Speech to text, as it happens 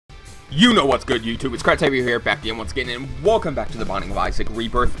You know what's good, YouTube. It's Cratavier here, back again once again, and welcome back to the Binding of Isaac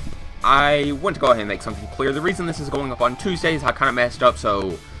Rebirth. I want to go ahead and make something clear. The reason this is going up on Tuesdays, I kind of messed up,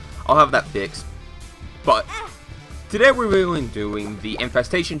 so I'll have that fixed. But today we're really doing the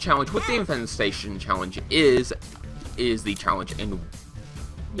Infestation Challenge. What the Infestation Challenge is the challenge in,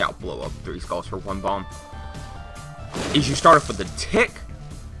 yeah, I'll blow up 3 skulls for 1 bomb. Is you start off with the tick,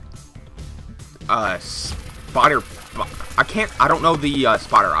 spider. I don't know the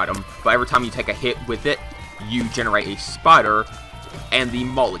spider item, but every time you take a hit with it, you generate a spider, and the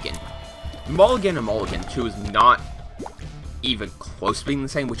mulligan. Mulligan and mulligan 2 is not even close to being the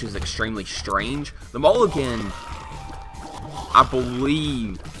same, which is extremely strange. The mulligan, I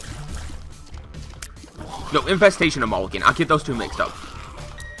believe... No, infestation and mulligan. I get those 2 mixed up.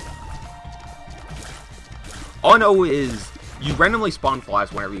 All I know is you randomly spawn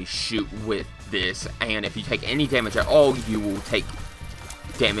flies whenever you shoot with this, and if you take any damage at all, you will take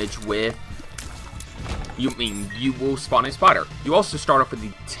damage with... You will spawn a spider. You also start off with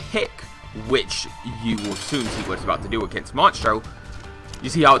the tick, which you will soon see what it's about to do against Monstro. You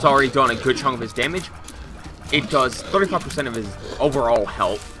see how it's already done a good chunk of his damage? It does 35% of his overall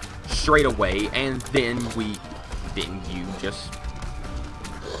health straight away, and then you just...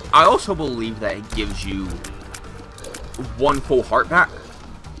 I also believe that it gives you 1 full heart back.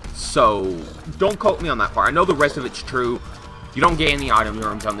 So, don't quote me on that part. I know the rest of it's true. You don't get any item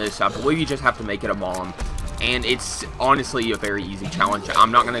rooms on this. I believe you just have to make it a bomb. And it's honestly a very easy challenge.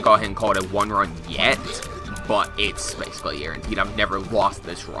 I'm not going to go ahead and call it a 1 run yet, but it's basically guaranteed. I've never lost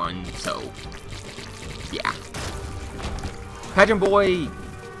this run, so yeah. Pageant Boy.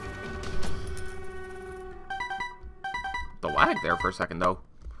 The lag there for a second, though.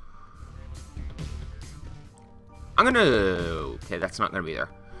 Okay, that's not going to be there.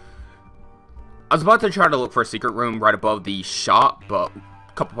 I was about to try to look for a secret room right above the shop, but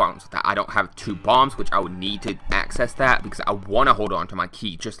a couple problems with that. I don't have 2 bombs, which I would need to access that because I want to hold on to my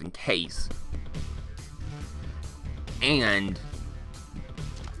key just in case. And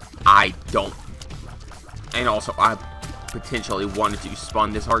I don't. And also, I potentially wanted to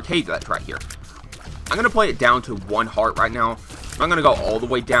spawn this arcade that's right here. I'm going to play it down to 1 heart right now. I'm not going to go all the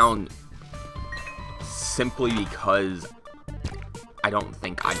way down simply because I don't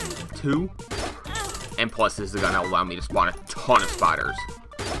think I need to. And plus, this is going to allow me to spawn a ton of spiders.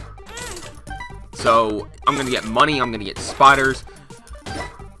 So, I'm going to get money, I'm going to get spiders.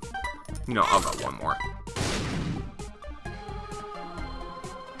 You know, I'll go 1 more.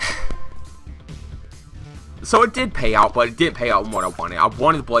 So, it did pay out, but it did pay out what I wanted. I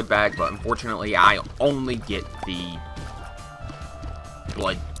wanted the blood bag, but unfortunately, I only get the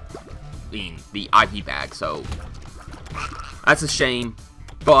blood, the IV bag. So, that's a shame,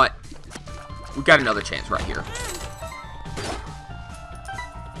 but we got another chance right here.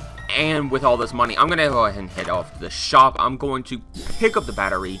 And with all this money, I'm going to go ahead and head off to the shop. I'm going to pick up the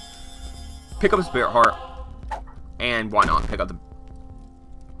battery, pick up a spirit heart, and why not pick up the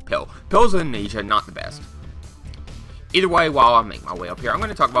pill. Pills in Asia, not the best. Either way, while I make my way up here, I'm going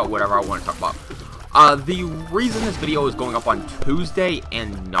to talk about whatever I want to talk about. The reason this video is going up on Tuesday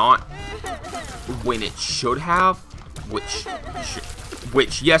and not when it should have,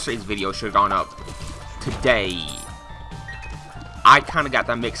 which yesterday's video should have gone up today. I kind of got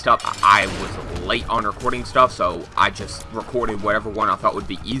that mixed up. I was late on recording stuff, so I just recorded whatever one I thought would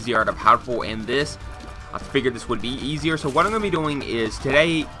be easier out of Powerful and this. I figured this would be easier, so what I'm going to be doing is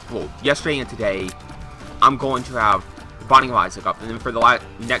today, well, yesterday and today, I'm going to have Binding of Isaac up, and then for the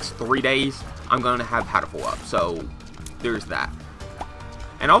next 3 days, I'm going to have Powerful up, so there's that.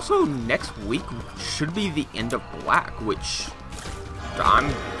 And also, next week should be the end of Black, which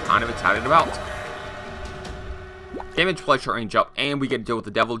I'm kind of excited about. Damage flesh range up, and we get to deal with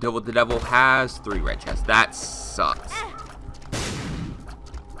the devil. Deal with the devil has 3 red chests. That sucks.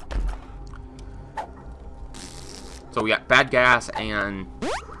 So we got bad gas, and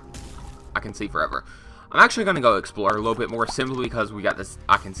I can see forever. I'm actually going to go explore a little bit more, simply because we got this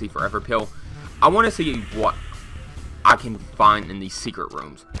I can see forever pill. I want to see what I can find in these secret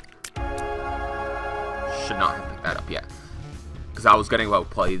rooms. Should not have picked that up yet, because I was going to go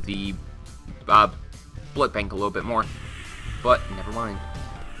play the blood bank a little bit more, but never mind.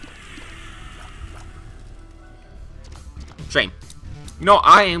 Shame. You know,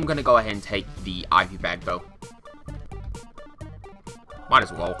 I am going to go ahead and take the IV bag, though. Might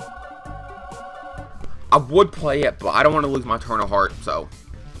as well. I would play it, but I don't want to lose my Eternal Heart, so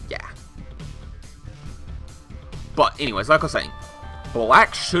yeah. But anyways, like I was saying,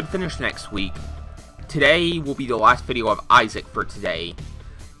 Black should finish next week. Today will be the last video of Isaac for today,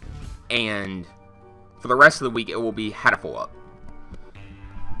 and for the rest of the week, it will be Hatful up.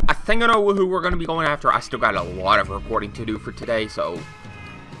 think I know who we're going to be going after. I still got a lot of recording to do for today, so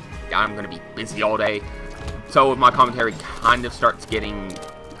I'm going to be busy all day. So if my commentary kind of starts getting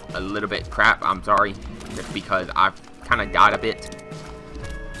a little bit crap, I'm sorry. Just because I've kind of died a bit.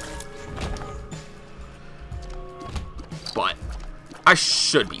 But I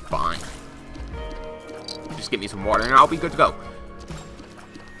should be fine. Just get me some water and I'll be good to go.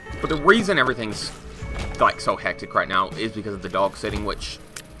 But the reason everything's like so hectic right now is because of the dog sitting, which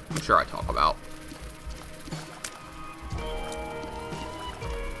I'm sure I talk about.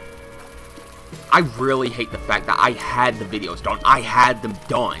 I really hate the fact that I had the videos done. I had them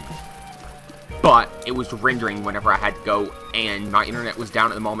done. But it was rendering whenever I had to go, and my internet was down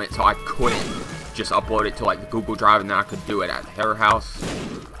at the moment, so I couldn't just upload it to like the Google Drive, and then I could do it at her house.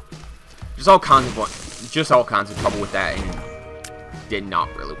 Just all kinds of trouble with that, and did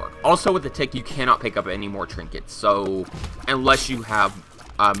not really work. Also, with the tick, you cannot pick up any more trinkets. So, unless you have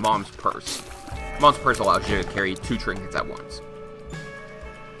Mom's purse. Mom's purse allows you to carry 2 trinkets at once.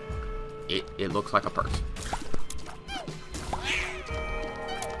 It looks like a purse.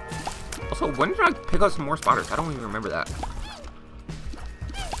 Also, when did I pick up some more spiders? I don't even remember that.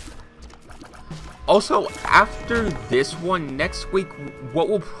 Also, after this one, next week, what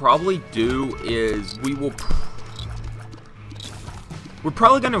we'll probably do is we're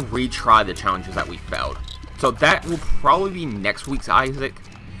probably going to retry the challenges that we failed. So that will probably be next week's Isaac.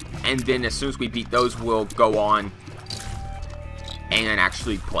 And then as soon as we beat those, we'll go on and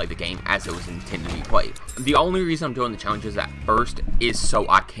actually play the game as it was intended to be played. The only reason I'm doing the challenges at first is so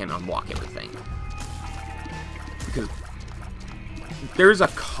I can unlock everything. Because there's a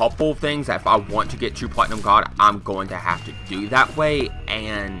couple things that if I want to get True Platinum God, I'm going to have to do that way,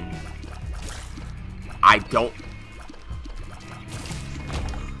 and I don't...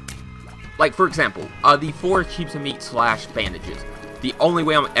 Like, for example, the 4 cubes of meat / bandages. The only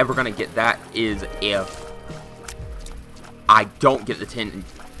way I'm ever going to get that is if I don't get the 10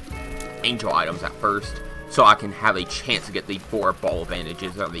 angel items at first, so I can have a chance to get the 4 ball of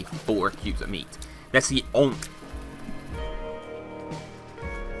bandages or the 4 cubes of meat. That's the only...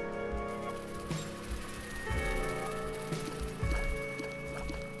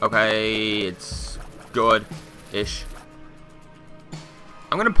 Okay, it's good-ish.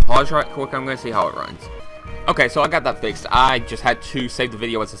 I'm going to pause right quick. I'm going to see how it runs. Okay, so I got that fixed. I just had to save the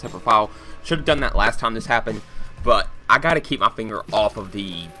video as a separate file. Should have done that last time this happened, but I got to keep my finger off of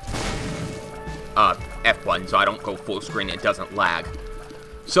the F button so I don't go full screen and it doesn't lag.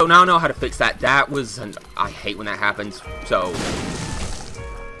 So now I know how to fix that. That was I hate when that happens, so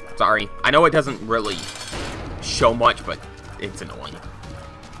sorry. I know it doesn't really show much, but it's annoying.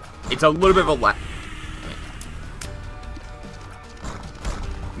 It's a little bit of a lag.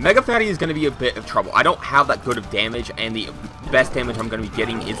 Mega Fatty is going to be a bit of trouble. I don't have that good of damage, and the best damage I'm going to be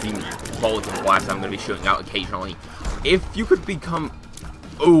getting is the Mulligan Blast I'm going to be shooting out occasionally. If you could become...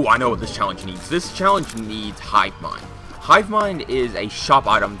 Oh, I know what this challenge needs. This challenge needs Hive Mind. Hive Mind is a shop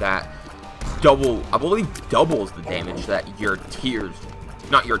item that I believe doubles the damage that your tears...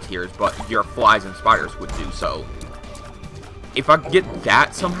 Not your tears, but your flies and spiders would do. So, if I get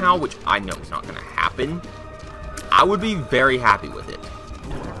that somehow, which I know is not going to happen, I would be very happy with it.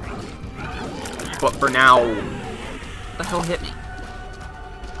 But for now, what the hell hit me?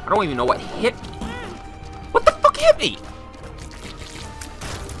 I don't even know what hit me. What the fuck hit me?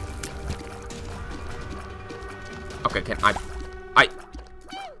 Okay, can I...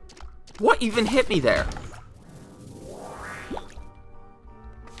 What even hit me there?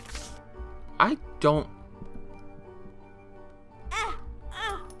 I don't...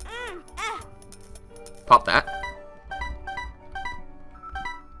 Pop that.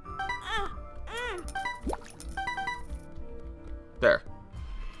 There.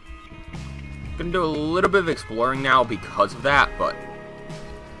 Gonna do a little bit of exploring now because of that, but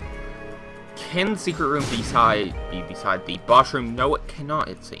can the secret room be beside the boss room? No, it cannot,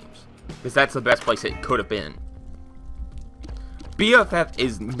 it seems. Because that's the best place it could have been. BFF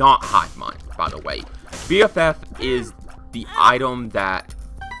is not Hive Mind, by the way. BFF is the item that...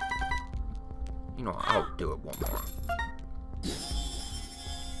 You know, I'll do it one more.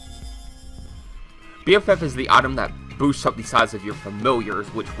 BFF is the item that boosts up the size of your familiars,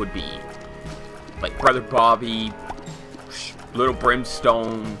 which would be like Brother Bobby, Little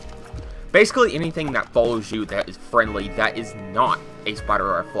Brimstone, basically anything that follows you that is friendly that is not a spider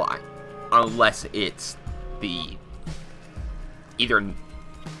or a fly, unless it's the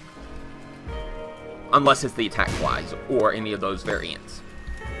unless it's the attack flies or any of those variants.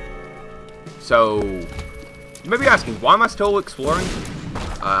 So you may be asking, why am I still exploring?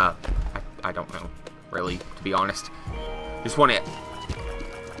 I don't know, really, to be honest. Just want to...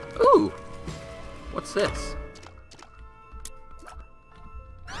 Ooh. What's this?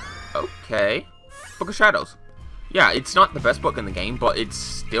 Okay. Book of Shadows. Yeah, it's not the best book in the game, but it's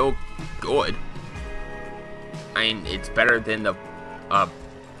still good. I mean, it's better than the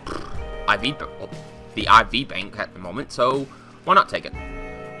IV bank at the moment, so why not take it?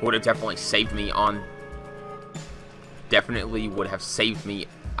 Would have definitely saved me on... Definitely would have saved me...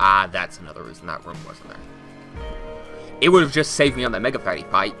 that's another reason that room wasn't there. It would have just saved me on that Mega Fatty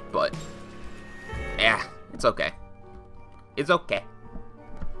fight, but... Yeah, it's okay. It's okay.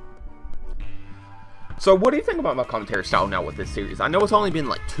 So, what do you think about my commentary style now with this series? I know it's only been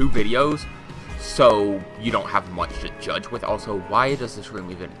like 2 videos, so you don't have much to judge with. Also, why does this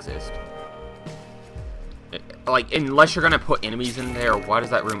room even exist? Like, unless you're gonna put enemies in there, why does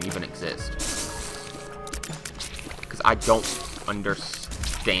that room even exist? Because I don't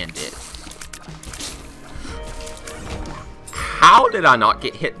understand it. How did I not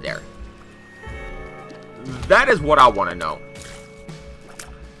get hit there? That is what I want to know.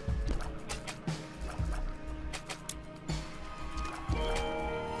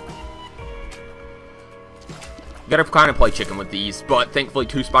 Gotta kind of play chicken with these, but thankfully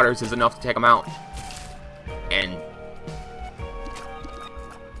 2 spiders is enough to take them out. And...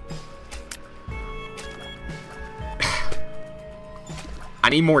 I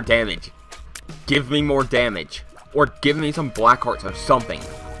need more damage. Give me more damage. Or give me some black hearts or something.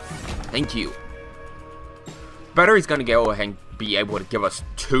 Thank you. Battery's gonna go ahead and be able to give us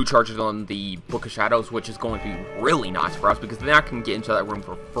 2 charges on the Book of Shadows, which is going to be really nice for us, because then I can get into that room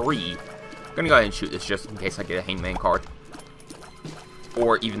for free. I'm gonna go ahead and shoot this just in case I get a Hangman card.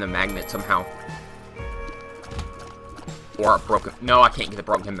 Or even the magnet somehow. Or a broken... No, I can't get the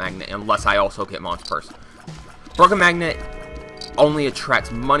broken magnet unless I also get Monster Purse. Broken magnet only attracts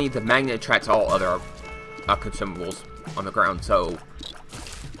money. The magnet attracts all other consumables on the ground, so...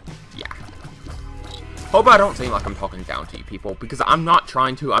 Yeah. Hope I don't seem like I'm talking down to you people, because I'm not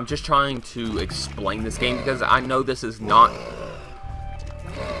trying to. I'm just trying to explain this game, because I know this is not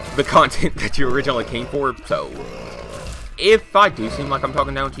the content that you originally came for, so if I do seem like I'm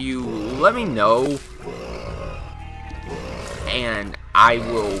talking down to you, let me know, and I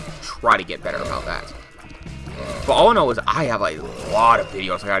will try to get better about that. But all I know is I have a lot of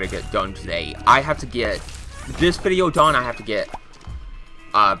videos I gotta get done today. I have to get this video done, I have to get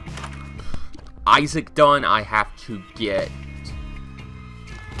Isaac done, I have to get...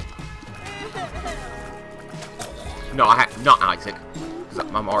 No, not Isaac.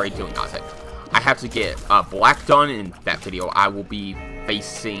 I'm already doing Isaac. I have to get Black done in that video. I will be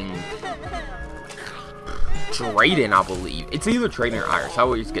facing Drayden, I believe. It's either Drayden or Iris. I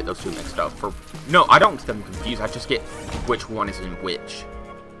always get those 2 mixed up. No, I don't get them confused. I just get which one is in which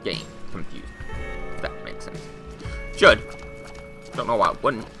game confused. If that makes sense. Should. Don't know why I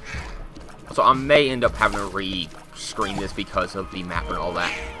wouldn't. So I may end up having to re-screen this because of the map and all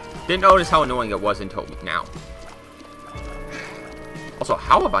that. Didn't notice how annoying it was until now. Also,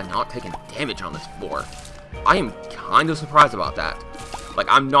 how have I not taken damage on this floor? I am kind of surprised about that. Like,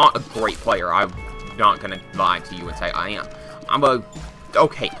 I'm not a great player. I'm not going to lie to you and say I am. I'm a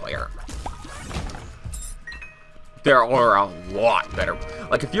okay player. There are a lot better.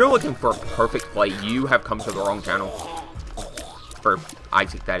 Like, if you're looking for a perfect play, you have come to the wrong channel. For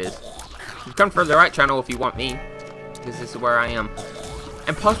Isaac, that is. You've come to the right channel if you want me. Because this is where I am.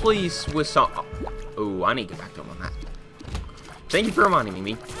 And possibly with some... Oh, I need to get back to him on that. Thank you for reminding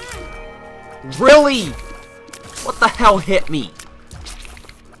me. Really? What the hell hit me?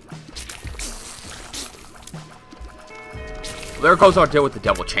 There goes our deal with the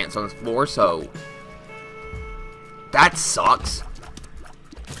devil chance on this floor, so... That sucks.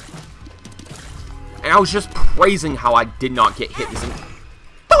 And I was just praising how I did not get hit this...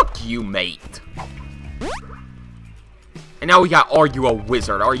 Fuck you, mate. And now we got, are you a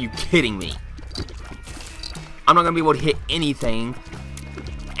wizard? Are you kidding me? I'm not going to be able to hit anything.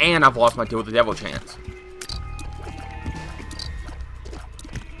 And I've lost my deal with the devil chance.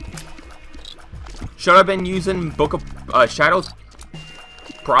 Should I have been using Book of Shadows?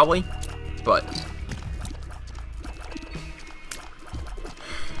 Probably. But...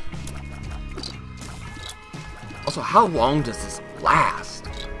 Also, how long does this last?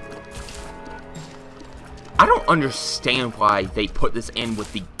 I don't understand why they put this in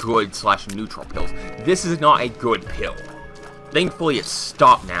with the good/neutral pills. This is not a good pill. Thankfully, it's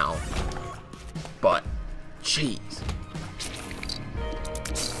stopped now. But, jeez.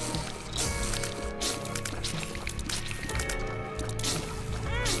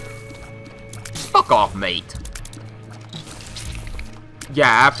 Fuck off, mate. Yeah,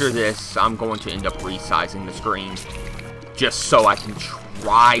 after this, I'm going to end up resizing the screen. Just so I can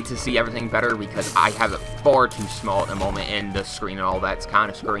try to see everything better because I have it far too small at the moment, and the screen and all that's kind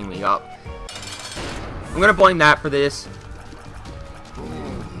of screwing me up. I'm going to blame that for this.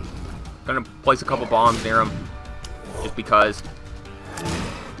 Going to place a couple bombs near him just because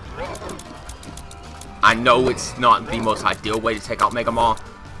I know it's not the most ideal way to take out Mega Maw.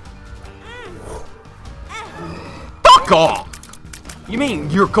 Fuck off! You mean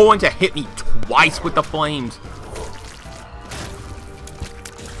you're going to hit me twice with the flames?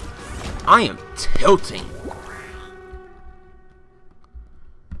 I am tilting.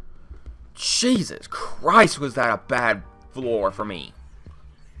 Jesus Christ, was that a bad floor for me?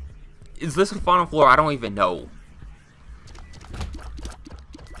 Is this a final floor? I don't even know.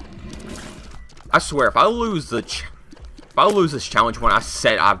 I swear, if I lose this challenge when I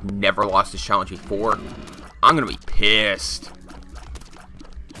said I've never lost this challenge before, I'm gonna be pissed.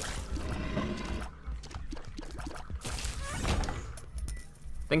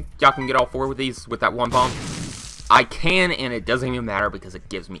 Think y'all can get all four with these with that one bomb? I can, and it doesn't even matter because it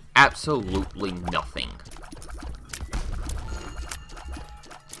gives me absolutely nothing.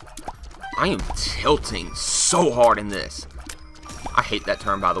 I am tilting so hard in this. I hate that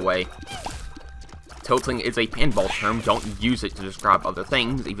term, by the way. Tilting is a pinball term. Don't use it to describe other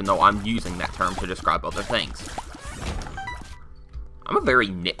things, even though I'm using that term to describe other things. I'm a very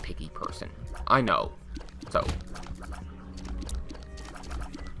nitpicky person. I know. So.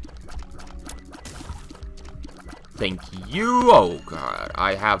 Thank you. Oh, God.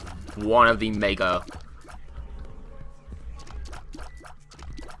 I have one of the mega.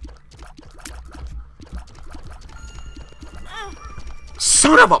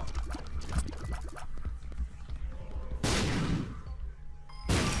 Son of a...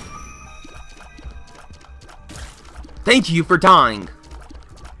 Thank you for dying.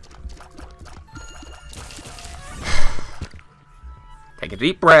 Take a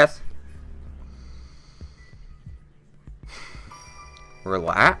deep breath.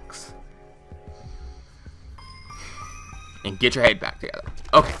 Relax. And get your head back together.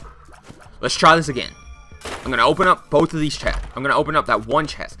 Okay. Let's try this again. I'm going to open up both of these chests. I'm going to open up that one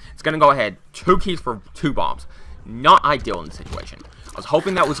chest. It's going to go ahead. 2 keys for 2 bombs. Not ideal in this situation. I was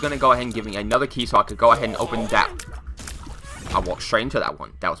hoping that was going to go ahead and give me another key so I could go ahead and open that. I walked straight into that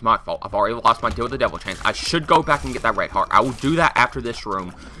one. That was my fault. I've already lost my deal with the devil chance. I should go back and get that red heart. I will do that after this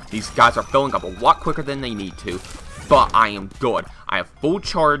room. These guys are filling up a lot quicker than they need to. But I am good. I have full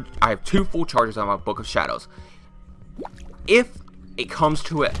charge. I have 2 full charges on my Book of Shadows. If it comes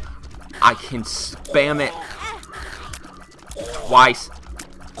to it, I can spam it twice,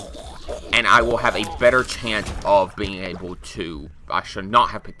 and I will have a better chance of being able to... I should not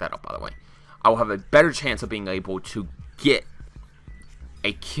have picked that up, by the way. I will have a better chance of being able to get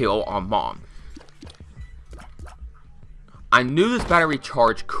a kill on Mom. I knew this battery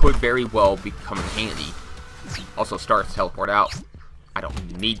charge could very well become handy. Also, start to teleport out. I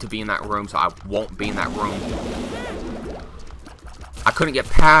don't need to be in that room, so I won't be in that room. I couldn't get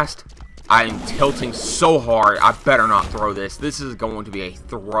past. I am tilting so hard. I better not throw this. This is going to be a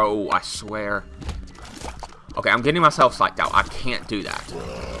throw, I swear. Okay, I'm getting myself psyched out. I can't do that.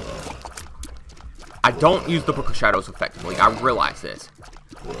 I don't use the Book of Shadows effectively. I realize this.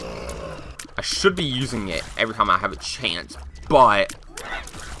 I should be using it every time I have a chance, but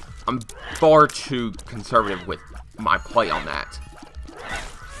I'm far too conservative with my play on that.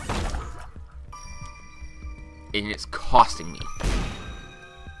 And it's costing me.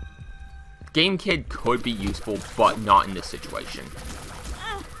 Game Kid could be useful, but not in this situation.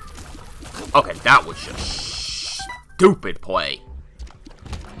 Okay, that was just stupid play.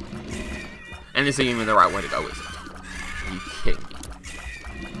 And this isn't even the right way to go, is it? Are you kidding me?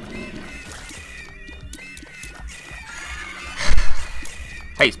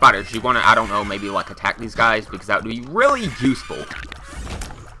 Hey, spiders, you wanna, I don't know, maybe like attack these guys? Because that would be really useful.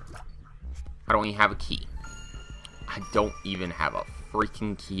 I don't even have a key. I don't even have a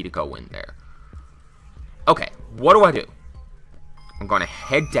freaking key to go in there. Okay, what do I do? I'm going to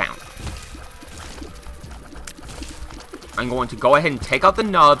head down. I'm going to go ahead and take out the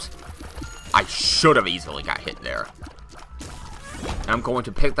nubs. I should have easily got hit there. And I'm going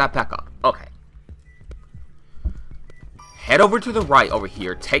to pick that back up. Okay. Head over to the right over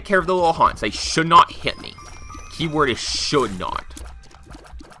here. Take care of the little haunts. They should not hit me. Keyword is should not.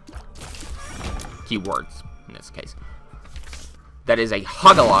 Keywords in this case. That is a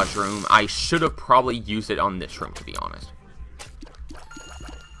Hugalage room. I should have probably used it on this room, to be honest.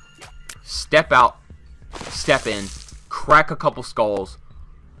 Step out, step in, crack a couple skulls,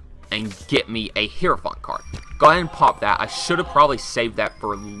 and get me a Hierophant card. Go ahead and pop that. I should have probably saved that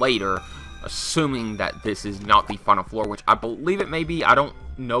for later, assuming that this is not the final floor, which I believe it may be. I don't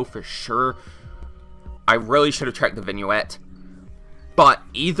know for sure. I really should have checked the vignette. But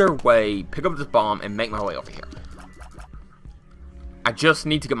either way, pick up this bomb and make my way over here. I just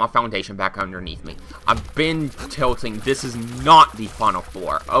need to get my foundation back underneath me. I've been tilting. This is not the final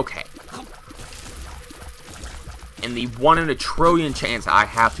floor. Okay. And the 1 in a trillion chance I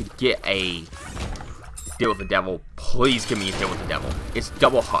have to get a deal with the devil. Please give me a deal with the devil. It's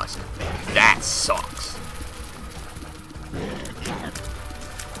double husk. That sucks.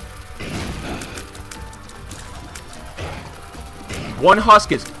 One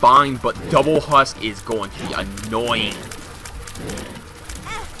husk is fine, but double husk is going to be annoying.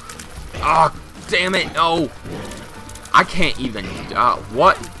 Ah, damn it, no. I can't even,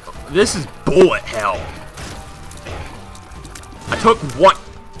 what? This is bullet hell. I took one.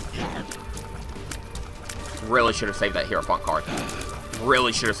 Really should have saved that hero font card.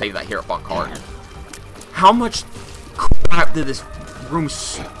 Really should have saved that hero font card. How much crap did this room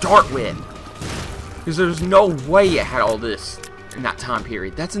start with? Because there's no way it had all this in that time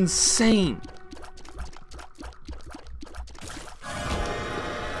period. That's insane.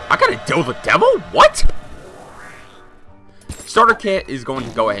 I gotta deal with the devil? What? Starter kit is going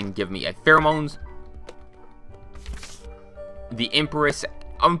to go ahead and give me a pheromones. The Empress.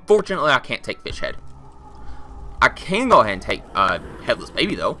 Unfortunately, I can't take fish head. I can go ahead and take headless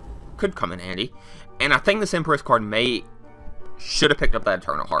baby though. Could come in handy. And I think this Empress card should have picked up that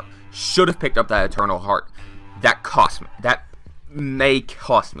eternal heart. Should have picked up that eternal heart. That cost me. That may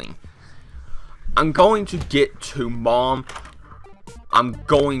cost me. I'm going to get to mom. I'm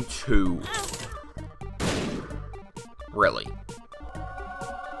going to... Really?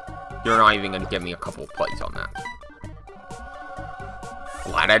 You're not even going to give me a couple of plays on that.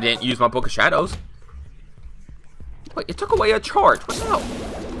 Glad I didn't use my Book of Shadows. Wait, it took away a charge. What the hell?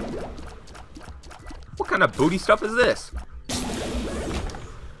 What kind of booty stuff is this?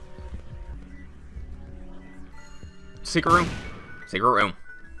 Secret room. Secret room.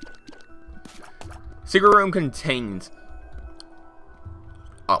 Secret room contains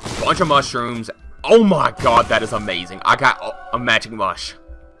a bunch of mushrooms. Oh my god, that is amazing. I got a magic mush.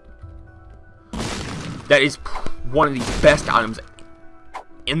 That is one of the best items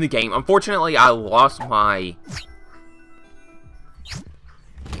in the game. Unfortunately, I lost my...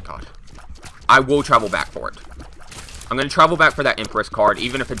 Oh god. I will travel back for it. I'm going to travel back for that Empress card,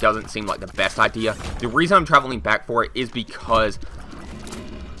 even if it doesn't seem like the best idea. The reason I'm traveling back for it is because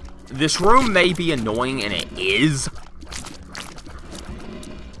this room may be annoying, and it is.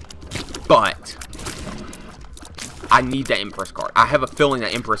 But I need that Empress card. I have a feeling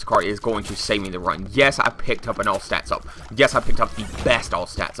that Empress card is going to save me the run. Yes, I picked up an all stats up. Yes, I picked up the best all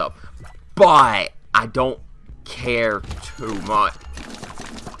stats up. But I don't care too much.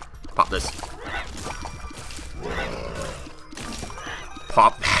 Pop this.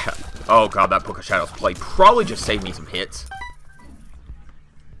 Pop that. Oh god, that Book of Shadows play probably just saved me some hits.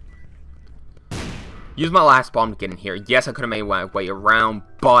 Use my last bomb to get in here. Yes, I could have made my way around,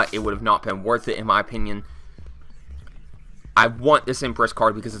 but it would have not been worth it in my opinion. I want this Empress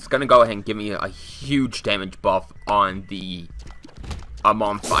card because it's going to go ahead and give me a huge damage buff on the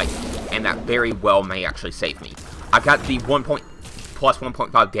mom fight, and that very well may actually save me. I got the plus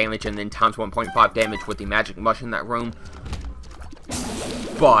 1.5 damage and then times 1.5 damage with the magic mush in that room.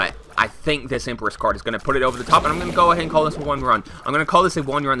 But I think this Empress card is going to put it over the top, and I'm going to go ahead and call this a one run. I'm going to call this a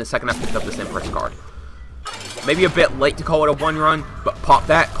one run the second I pick up this Empress card. Maybe a bit late to call it a one run, but pop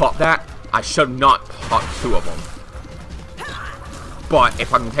that, pop that. I should not pop two of them. But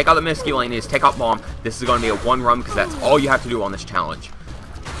if I can take out the Miscellaneous, take out Mom, this is going to be a one run because that's all you have to do on this challenge.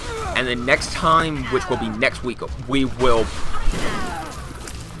 And then next time, which will be next week, we will...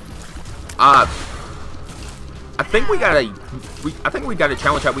 I think we got a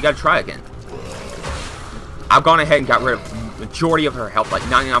challenge that we got to try again. I've gone ahead and got rid of the majority of her health, like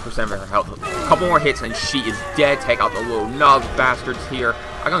 99% of her health. A couple more hits and she is dead. Take out the little nub bastards here.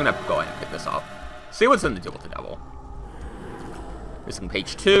 I'm going to have to go ahead and pick this up. See what's in the deal with the devil. Missing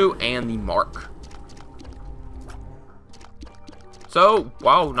page 2 and the mark. So,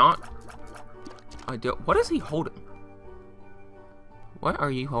 while not ideal, what is he holding? What are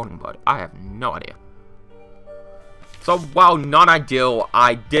you holding, bud? I have no idea. So, while not ideal,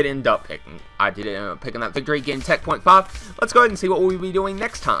 I did end up picking that victory, getting tech 0.5. Let's go ahead and see what we'll be doing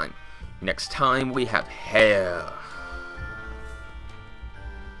next time. Next time, we have hell.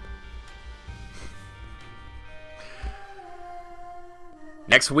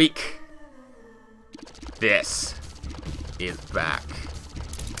 Next week, this is back.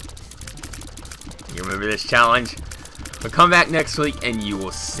 You remember this challenge? But come back next week and you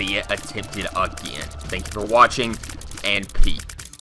will see it attempted again. Thank you for watching, and peace.